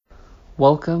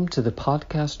Welcome to the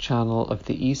podcast channel of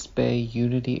the East Bay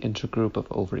Unity Intergroup of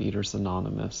Overeaters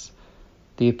Anonymous.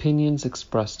 The opinions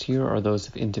expressed here are those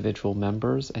of individual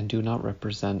members and do not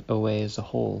represent OA as a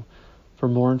whole. For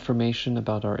more information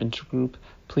about our intergroup,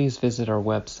 please visit our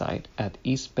website at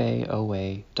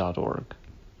eastbayoa.org.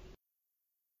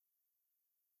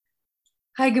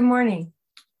 Hi, good morning.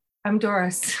 I'm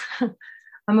Doris.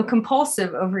 I'm a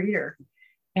compulsive overeater,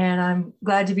 and I'm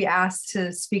glad to be asked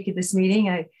to speak at this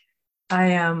meeting.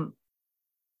 I'm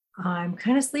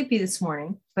kind of sleepy this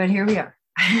morning, but here we are.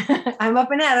 I'm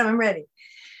up and at 'em. I'm ready.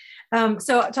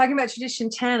 So talking about Tradition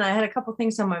 10, I had a couple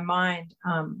things on my mind.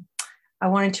 I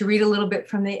wanted to read a little bit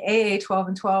from the AA 12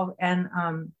 and 12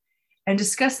 and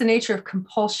discuss the nature of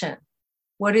compulsion.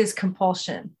 What is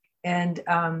compulsion? And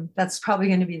that's probably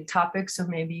going to be the topic. So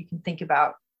maybe you can think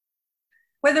about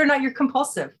whether or not you're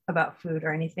compulsive about food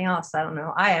or anything else. I don't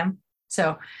know. I am.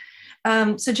 So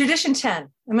Tradition 10,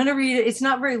 I'm going to read it. It's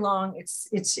not very long.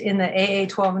 It's in the AA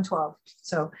 12 and 12.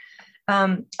 So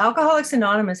Alcoholics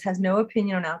Anonymous has no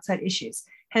opinion on outside issues.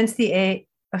 Hence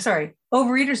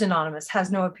Overeaters Anonymous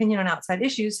has no opinion on outside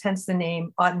issues. Hence the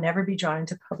name ought never be drawn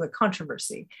into public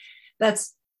controversy.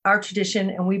 That's our tradition,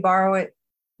 and we borrow it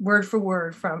word for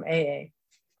word from AA.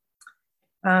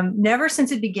 Never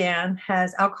since it began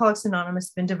has Alcoholics Anonymous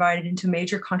been divided into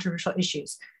major controversial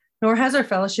issues, nor has our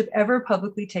fellowship ever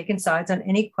publicly taken sides on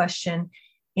any question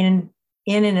in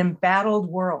an embattled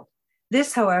world.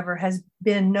 This, however, has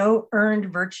been no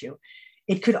earned virtue.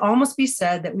 It could almost be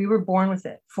said that we were born with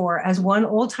it, for as one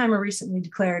old-timer recently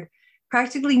declared,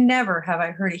 practically never have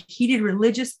I heard a heated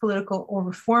religious, political, or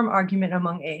reform argument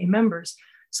among AA members.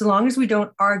 So long as we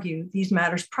don't argue these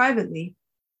matters privately,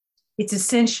 it's a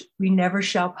cinch we never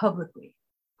shall publicly.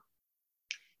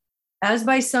 As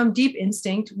by some deep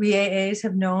instinct, we AAs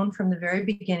have known from the very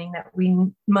beginning that we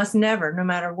must never, no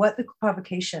matter what the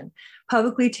provocation,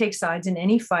 publicly take sides in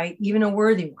any fight, even a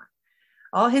worthy one.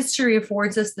 All history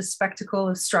affords us the spectacle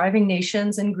of striving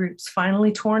nations and groups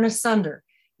finally torn asunder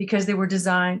because they were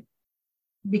designed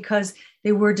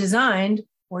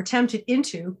or tempted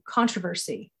into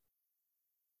controversy.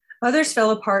 Others fell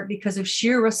apart because of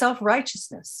sheer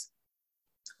self-righteousness,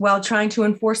 while trying to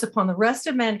enforce upon the rest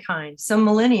of mankind some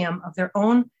millennium of their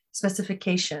own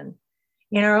specification.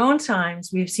 In our own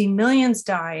times, we have seen millions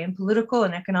die in political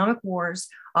and economic wars,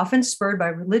 often spurred by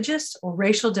religious or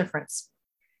racial difference.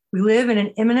 We live in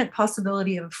an imminent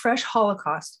possibility of a fresh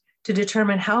Holocaust to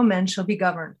determine how men shall be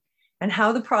governed and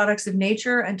how the products of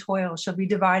nature and toil shall be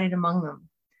divided among them.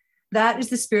 That is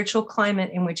the spiritual climate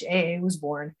in which AA was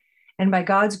born, and by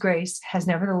God's grace has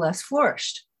nevertheless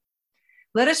flourished.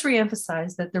 Let us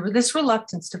reemphasize that this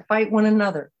reluctance to fight one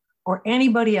another or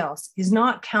anybody else is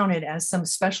not counted as some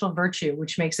special virtue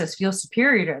which makes us feel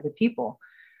superior to other people,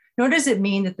 nor does it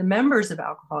mean that the members of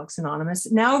Alcoholics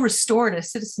Anonymous, now restored as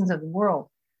citizens of the world,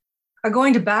 are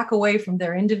going to back away from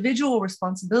their individual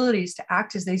responsibilities to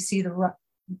act as they see to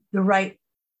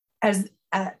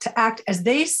act as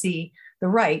they see the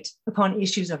right upon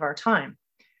issues of our time.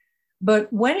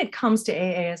 But when it comes to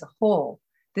AA as a whole,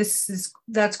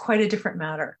 that's quite a different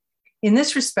matter. In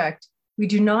this respect, we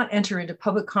do not enter into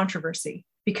public controversy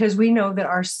because we know that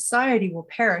our society will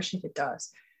perish if it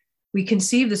does. We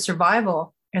conceive the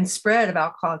survival and spread of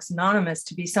Alcoholics Anonymous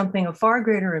to be something of far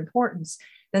greater importance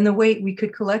than the weight we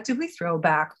could collectively throw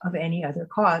back of any other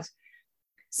cause.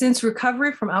 Since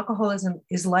recovery from alcoholism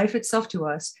is life itself to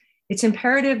us, it's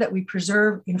imperative that we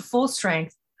preserve in full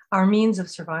strength our means of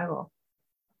survival.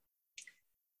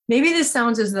 Maybe this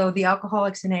sounds as though the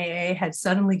alcoholics in AA had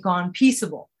suddenly gone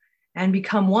peaceable and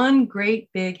become one great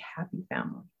big happy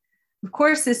family. Of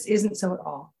course, this isn't so at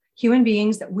all. Human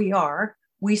beings that we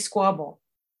squabble.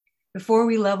 Before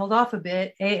we leveled off a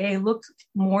bit, AA looked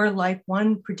more like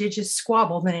one prodigious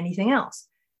squabble than anything else,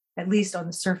 at least on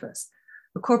the surface.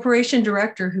 A corporation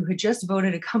director who had just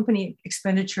voted a company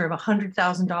expenditure of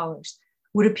 $100,000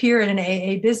 would appear at an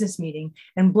AA business meeting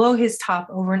and blow his top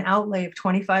over an outlay of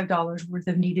 $25 worth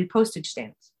of needed postage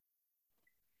stamps.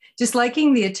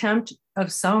 Disliking the attempt of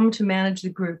some to manage a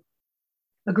group,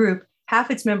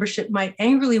 half its membership might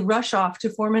angrily rush off to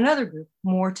form another group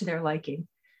more to their liking.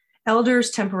 Elders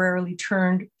temporarily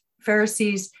turned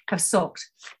Pharisees have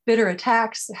sulked. Bitter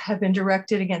attacks have been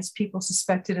directed against people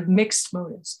suspected of mixed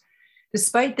motives.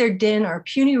 Despite their din or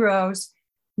puny rows,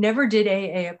 never did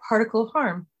AA a particle of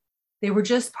harm. They were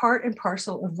just part and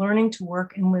parcel of learning to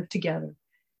work and live together.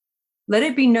 Let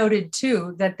it be noted,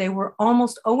 too, that they were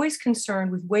almost always concerned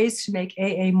with ways to make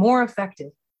AA more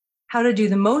effective, how to do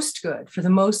the most good for the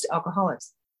most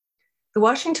alcoholics. The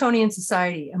Washingtonian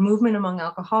Society, a movement among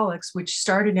alcoholics which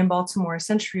started in Baltimore a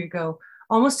century ago,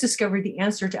 almost discovered the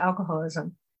answer to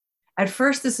alcoholism. At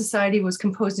first, the society was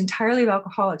composed entirely of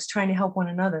alcoholics trying to help one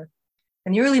another,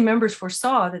 and the early members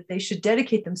foresaw that they should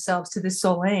dedicate themselves to this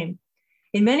sole aim.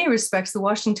 In many respects, the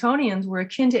Washingtonians were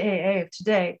akin to AA of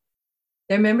today.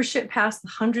 Their membership passed the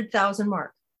 100,000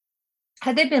 mark.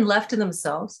 Had they been left to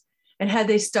themselves, and had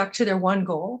they stuck to their one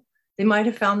goal, they might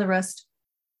have found the rest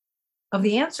of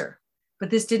the answer.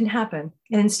 But this didn't happen.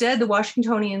 And instead, the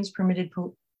Washingtonians permitted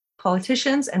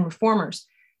politicians and reformers,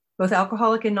 both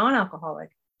alcoholic and non-alcoholic,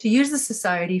 to use the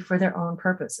society for their own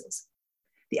purposes.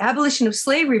 The abolition of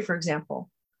slavery, for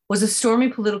example, was a stormy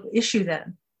political issue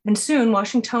then. And soon,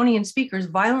 Washingtonian speakers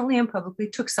violently and publicly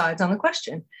took sides on the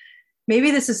question. Maybe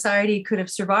the society could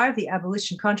have survived the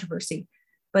abolition controversy,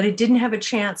 but it didn't have a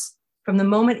chance from the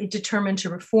moment it determined to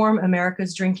reform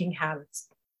America's drinking habits.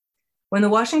 When the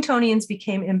Washingtonians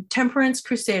became intemperance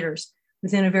crusaders,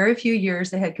 within a very few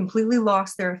years, they had completely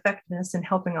lost their effectiveness in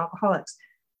helping alcoholics.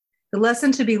 The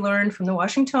lesson to be learned from the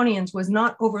Washingtonians was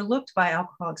not overlooked by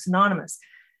Alcoholics Anonymous.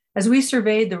 As we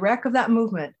surveyed the wreck of that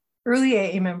movement, early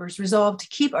AA members resolved to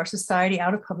keep our society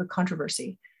out of public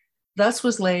controversy. Thus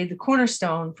was laid the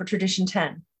cornerstone for Tradition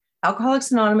 10.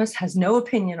 Alcoholics Anonymous has no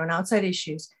opinion on outside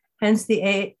issues, hence the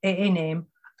AA name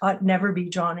ought never be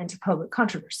drawn into public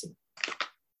controversy.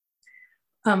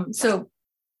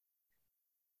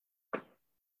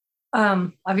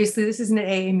 Obviously, this isn't an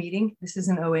AA meeting. This is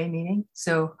an OA meeting.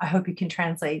 So I hope you can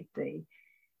translate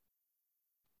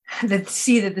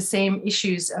see that the same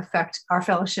issues affect our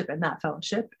fellowship and that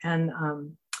fellowship. And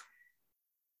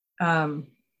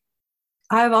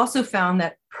I've also found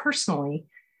that personally,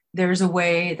 there's a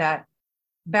way that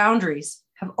boundaries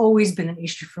have always been an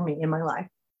issue for me in my life.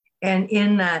 And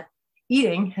in that,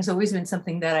 eating has always been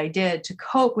something that I did to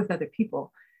cope with other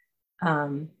people.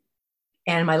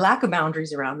 And my lack of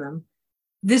boundaries around them.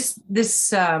 This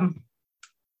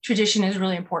tradition is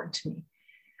really important to me.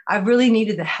 I've really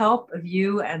needed the help of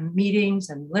you and meetings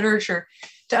and literature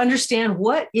to understand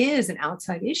what is an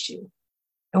outside issue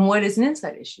and what is an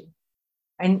inside issue.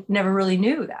 I never really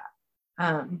knew that.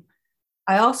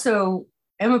 I also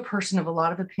am a person of a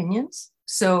lot of opinions.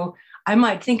 So I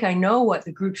might think I know what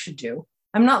the group should do.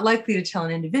 I'm not likely to tell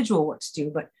an individual what to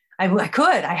do, but I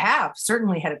have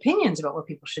certainly had opinions about what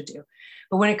people should do.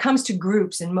 But when it comes to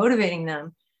groups and motivating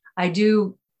them,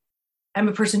 I'm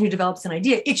a person who develops an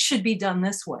idea. It should be done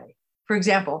this way. For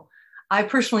example, I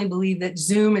personally believe that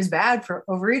Zoom is bad for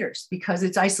overeaters because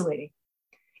it's isolating.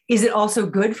 Is it also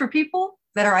good for people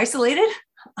that are isolated?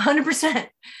 100%.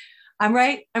 I'm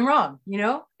right, I'm wrong.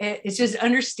 It's just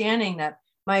understanding that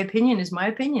my opinion is my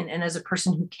opinion. And as a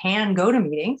person who can go to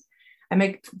meetings, I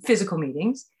make physical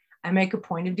meetings, I make a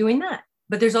point of doing that.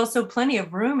 But there's also plenty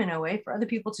of room in OA for other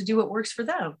people to do what works for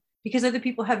them because other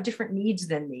people have different needs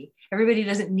than me. Everybody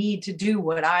doesn't need to do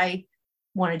what I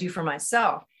want to do for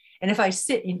myself. And if I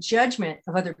sit in judgment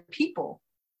of other people,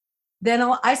 then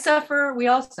I suffer, we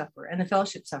all suffer, and the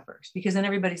fellowship suffers because then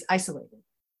everybody's isolated.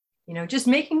 Just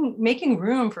making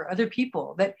room for other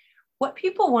people, that what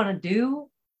people want to do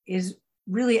is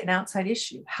really an outside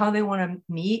issue, how they want to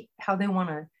meet, how they want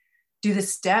to do the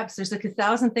steps. There's like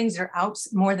 1,000 things that are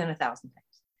more than 1,000 things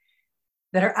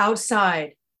that are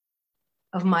outside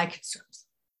of my concerns.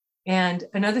 And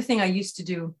another thing I used to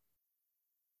do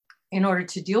in order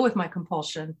to deal with my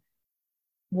compulsion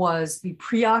was be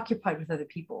preoccupied with other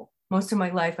people. Most of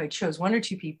my life, I chose one or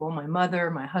two people, my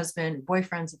mother, my husband,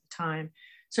 boyfriends at the time,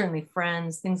 certainly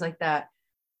friends, things like that,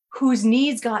 whose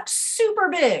needs got super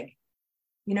big.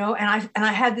 And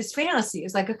I had this fantasy.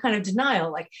 It's like a kind of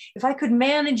denial. Like if I could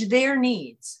manage their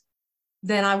needs,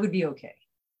 then I would be okay.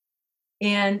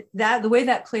 And the way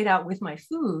that played out with my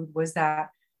food was that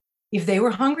if they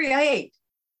were hungry, I ate.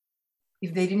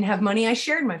 If they didn't have money, I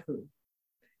shared my food.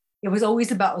 It was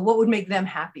always about what would make them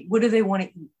happy. What do they want to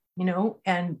eat?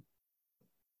 And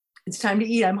it's time to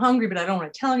eat. I'm hungry, but I don't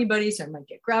want to tell anybody. So I might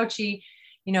get grouchy.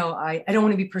 I don't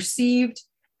want to be perceived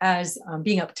as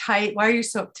being uptight. Why are you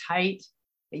so uptight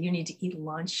that you need to eat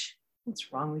lunch?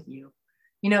 What's wrong with you?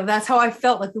 That's how I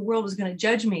felt like the world was going to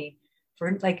judge me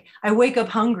for, like, I wake up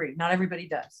hungry. Not everybody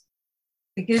does.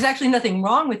 Like, there's actually nothing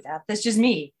wrong with that. That's just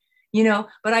me,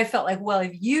 but I felt like, well,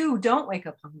 if you don't wake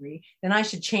up hungry, then I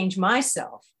should change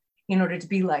myself in order to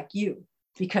be like you,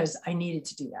 because I needed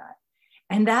to do that.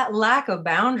 And that lack of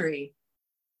boundary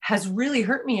has really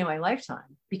hurt me in my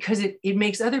lifetime because it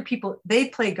makes other people, they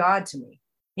play God to me.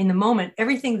 In the moment,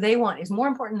 everything they want is more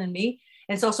important than me.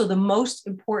 And it's also the most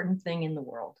important thing in the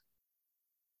world.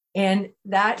 And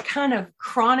that kind of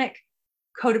chronic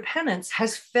codependence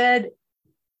has fed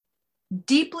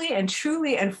deeply and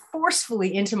truly and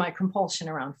forcefully into my compulsion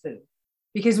around food,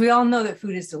 because we all know that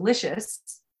food is delicious.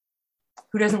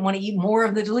 Who doesn't want to eat more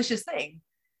of the delicious thing?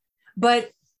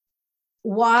 But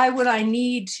why would I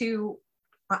need to,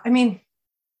 I mean,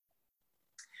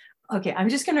 okay, I'm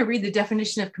just going to read the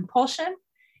definition of compulsion.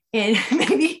 And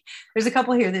maybe there's a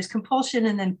couple here. There's compulsion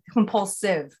and then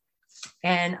compulsive.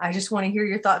 And I just want to hear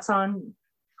your thoughts on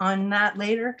that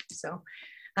later. So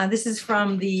this is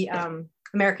from the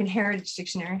American Heritage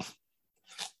Dictionary.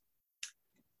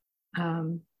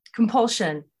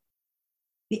 Compulsion,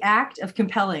 the act of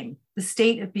compelling, the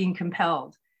state of being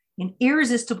compelled, an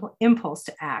irresistible impulse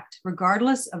to act,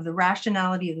 regardless of the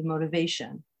rationality of the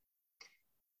motivation.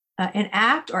 An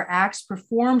act or acts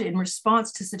performed in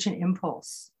response to such an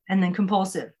impulse. And then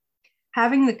compulsive,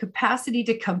 having the capacity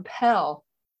to compel,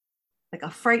 like a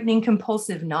frightening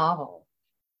compulsive novel.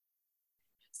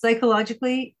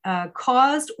 Psychologically,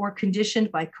 caused or conditioned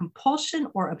by compulsion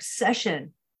or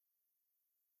obsession.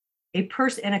 A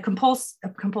person and a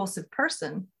compulsive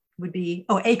person would be,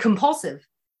 a compulsive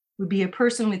would be a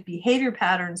person with behavior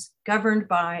patterns governed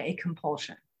by a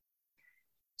compulsion.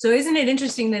 So isn't it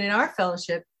interesting that in our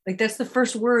fellowship, like that's the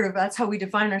first word of, that's how we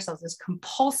define ourselves, as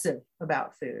compulsive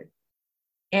about food.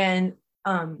 And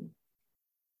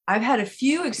I've had a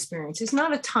few experiences,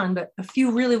 not a ton, but a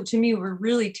few really, to me, were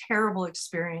really terrible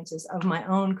experiences of my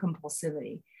own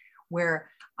compulsivity,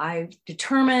 where I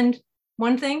determined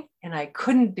one thing and I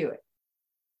couldn't do it.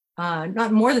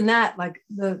 Not more than that, like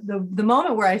the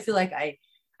moment where I feel like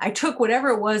I took whatever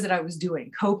it was that I was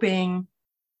doing, coping,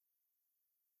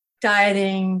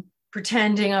 dieting,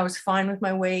 pretending I was fine with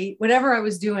my weight, whatever I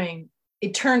was doing,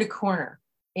 it turned a corner.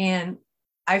 And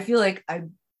I feel like I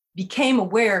became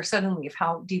aware suddenly of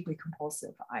how deeply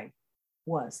compulsive I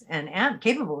was and am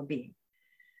capable of being.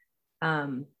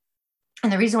 And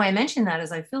the reason why I mention that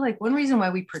is I feel like one reason why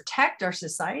we protect our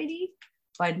society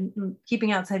by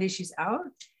keeping outside issues out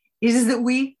is that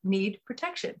we need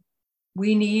protection.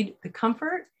 We need the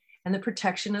comfort and the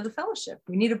protection of the fellowship.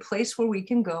 We need a place where we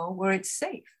can go where it's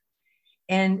safe.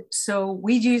 And so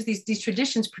we use these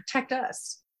traditions protect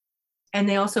us. And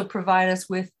they also provide us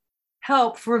with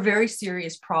help for a very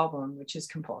serious problem, which is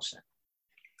compulsion.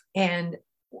 And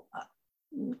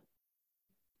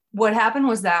what happened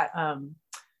was that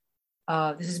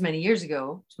this is many years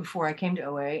ago, before I came to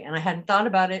OA, and I hadn't thought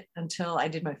about it until I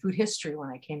did my food history when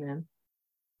I came in.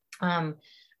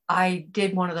 I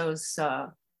did one of those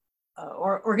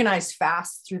organized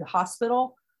fasts through the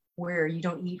hospital where you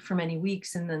don't eat for many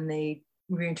weeks and then they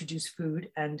reintroduce food,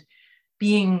 and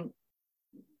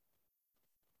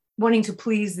wanting to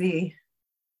please the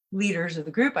leaders of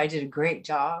the group, I did a great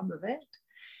job of it.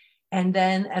 And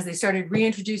then as they started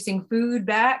reintroducing food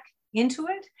back into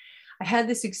it, I had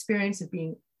this experience of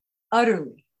being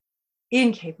utterly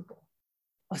incapable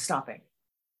of stopping.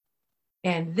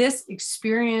 And this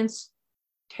experience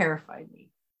terrified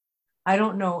me. I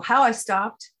don't know how I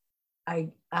stopped. I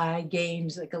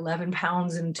gained like 11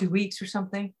 pounds in 2 weeks or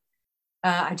something.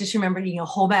 I just remember eating a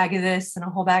whole bag of this and a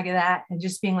whole bag of that and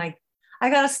just being like, I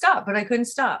got to stop, but I couldn't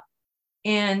stop.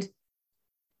 And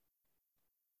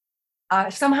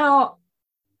somehow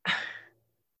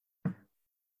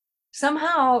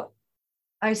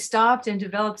I stopped and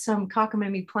developed some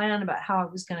cockamamie plan about how I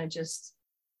was going to just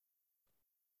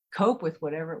cope with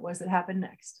whatever it was that happened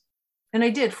next. And I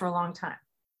did for a long time.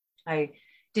 I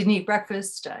didn't eat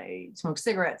breakfast. I smoked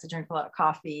cigarettes. I drank a lot of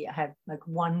coffee. I had like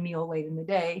one meal late in the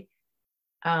day.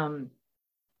 And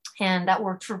that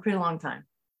worked for a pretty long time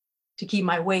to keep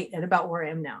my weight at about where I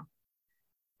am now.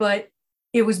 But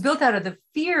it was built out of the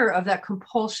fear of that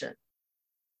compulsion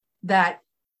that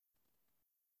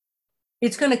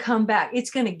it's going to come back.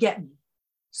 It's going to get me.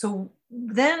 So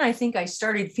then I think I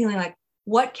started feeling like,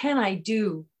 what can I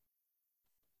do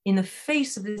in the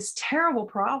face of this terrible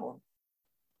problem?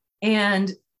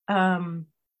 And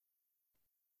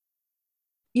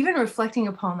even reflecting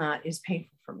upon that is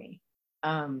painful for me.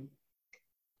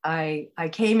 I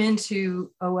came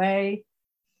into OA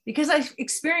because I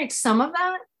experienced some of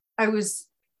that. I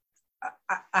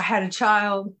had a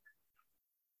child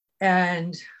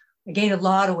and I gained a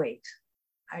lot of weight.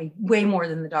 Way more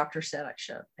than the doctor said I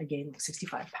should. I gained like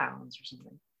 65 pounds or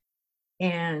something.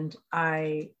 And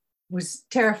I was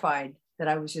terrified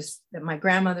that my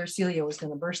grandmother Celia was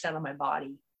going to burst out of my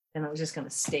body and I was just going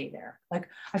to stay there. Like,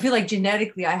 I feel like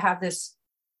genetically I have this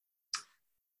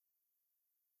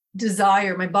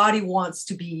desire. My body wants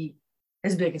to be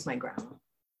as big as my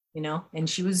grandma, and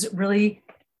she was really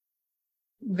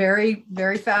very,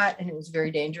 very fat, and it was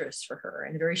very dangerous for her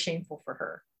and very shameful for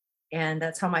her. And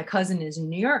that's how my cousin is in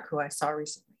New York, who I saw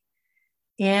recently.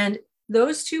 And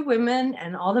those two women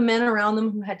and all the men around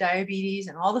them who had diabetes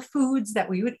and all the foods that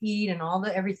we would eat and all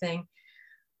the everything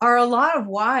are a lot of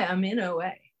why I'm in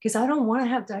OA. because I don't want to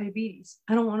have diabetes.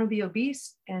 I don't want to be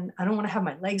obese, and I don't want to have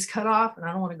my legs cut off, and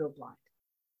I don't want to go blind.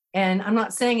 And I'm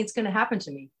not saying it's going to happen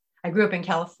to me. I grew up in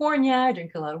California. I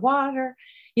drink a lot of water.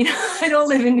 I don't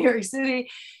live in New York City,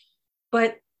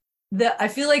 but I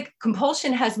feel like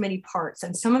compulsion has many parts,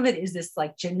 and some of it is this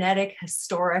like genetic,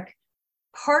 historic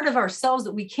part of ourselves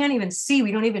that we can't even see.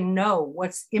 We don't even know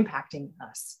what's impacting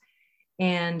us.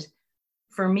 And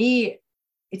for me,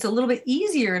 it's a little bit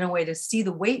easier in a way to see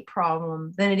the weight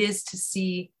problem than it is to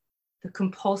see the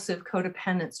compulsive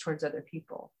codependence towards other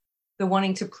people, the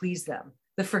wanting to please them,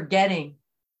 the forgetting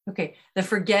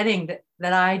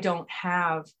that I don't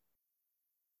have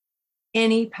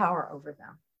any power over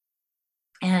them.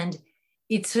 And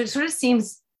it sort of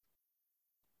seems,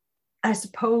 I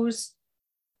suppose,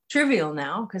 trivial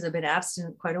now because I've been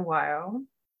abstinent quite a while,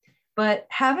 but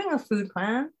having a food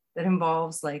plan that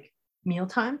involves like meal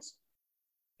times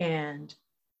and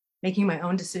making my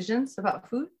own decisions about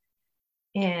food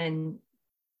and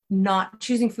not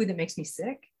choosing food that makes me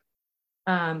sick,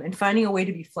 and finding a way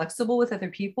to be flexible with other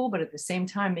people, but at the same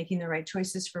time making the right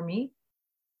choices for me,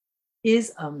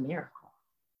 is a miracle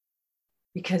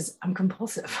because I'm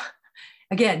compulsive.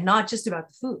 Again, not just about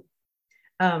the food.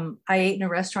 I ate in a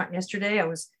restaurant yesterday.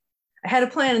 I had a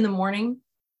plan in the morning.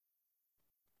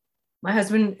 My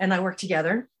husband and I worked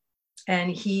together,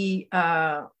 and he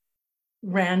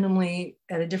randomly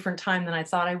at a different time than I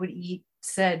thought I would eat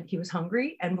said he was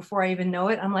hungry. And before I even know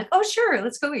it, I'm like, oh, sure,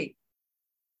 let's go eat.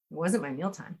 It wasn't my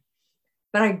mealtime,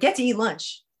 but I get to eat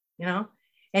lunch,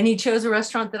 and he chose a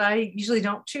restaurant that I usually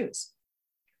don't choose.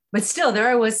 But still, there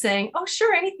I was saying, oh,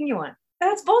 sure, anything you want.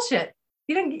 That's bullshit.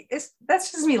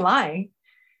 That's just me lying.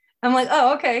 I'm like,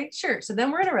 oh, okay, sure. So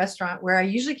then we're in a restaurant where I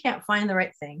usually can't find the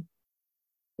right thing.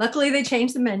 Luckily, they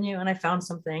changed the menu and I found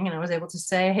something, and I was able to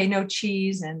say, hey, no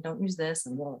cheese and don't use this.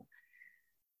 And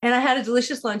I had a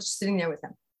delicious lunch sitting there with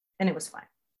him, and it was fine.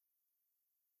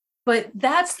 But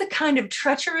that's the kind of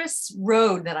treacherous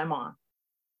road that I'm on,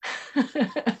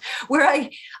 where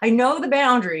I know the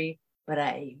boundary, but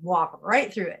I walk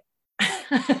right through it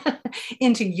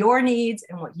into your needs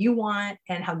and what you want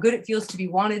and how good it feels to be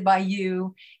wanted by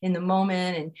you in the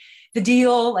moment. And the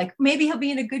deal, like maybe he'll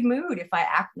be in a good mood if I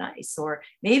act nice, or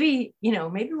maybe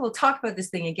we'll talk about this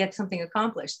thing and get something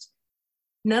accomplished.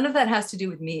 None of that has to do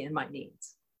with me and my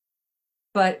needs.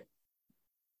 But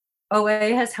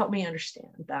OA has helped me understand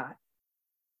that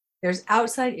there's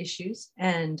outside issues.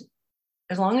 And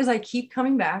as long as I keep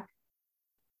coming back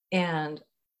and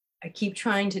I keep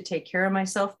trying to take care of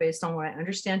myself based on what I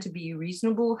understand to be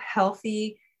reasonable,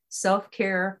 healthy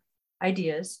self-care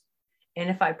ideas, and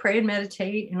if I pray and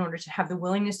meditate in order to have the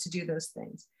willingness to do those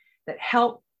things, that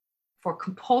help for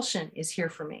compulsion is here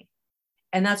for me.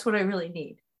 And that's what I really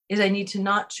need, is I need to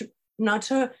not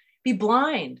to be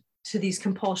blind to these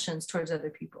compulsions towards other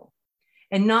people,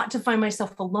 and not to find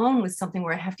myself alone with something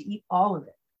where I have to eat all of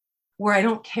it, where I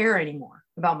don't care anymore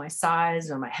about my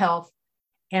size or my health,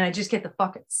 and I just get the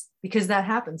buckets, because that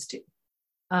happens too.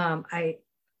 I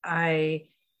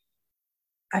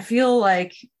feel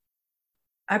like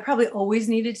I probably always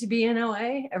needed to be in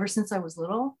OA ever since I was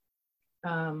little,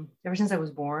 ever since I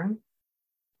was born.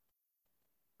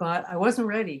 But I wasn't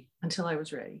ready until I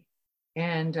was ready.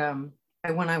 And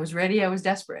when I was ready, I was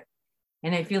desperate.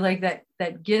 And I feel like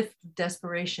that gift of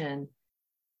desperation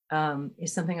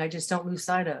is something I just don't lose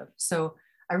sight of. So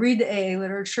I read the AA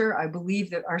literature. I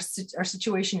believe that our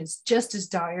situation is just as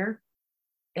dire,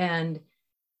 and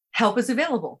help is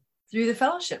available through the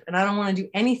fellowship. And I don't want to do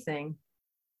anything.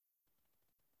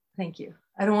 Thank you.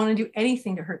 I don't want to do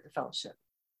anything to hurt the fellowship.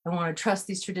 I want to trust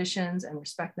these traditions and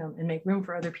respect them and make room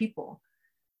for other people.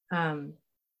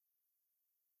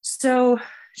 So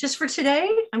just for today,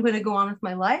 I'm going to go on with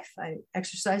my life. I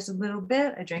exercised a little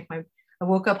bit. I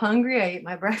woke up hungry. I ate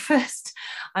my breakfast.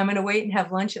 I'm going to wait and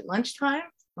have lunch at lunchtime.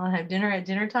 I'll have dinner at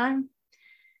dinner time.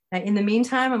 In the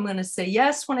meantime, I'm going to say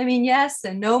yes when I mean yes,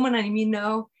 and no when I mean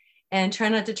no, and try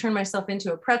not to turn myself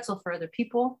into a pretzel for other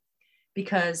people,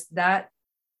 because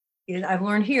I've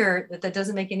learned here that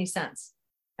doesn't make any sense.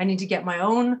 I need to get my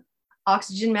own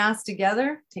oxygen mask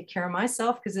together, take care of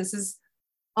myself, because this is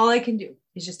all I can do,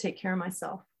 is just take care of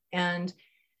myself. And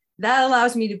that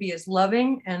allows me to be as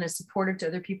loving and as supportive to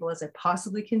other people as I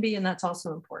possibly can be. And that's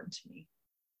also important to me.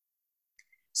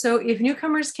 So if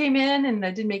newcomers came in and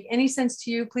that didn't make any sense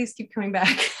to you, please keep coming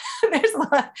back. There's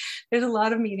a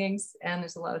lot of meetings, and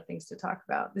there's a lot of things to talk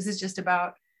about. This is just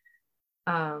about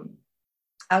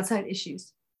outside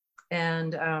issues.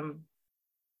 And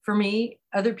for me,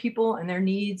 other people and their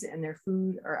needs and their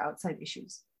food are outside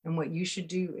issues. And what you should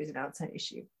do is an outside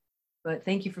issue. But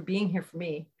thank you for being here for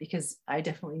me, because I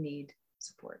definitely need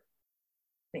support.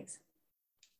 Thanks.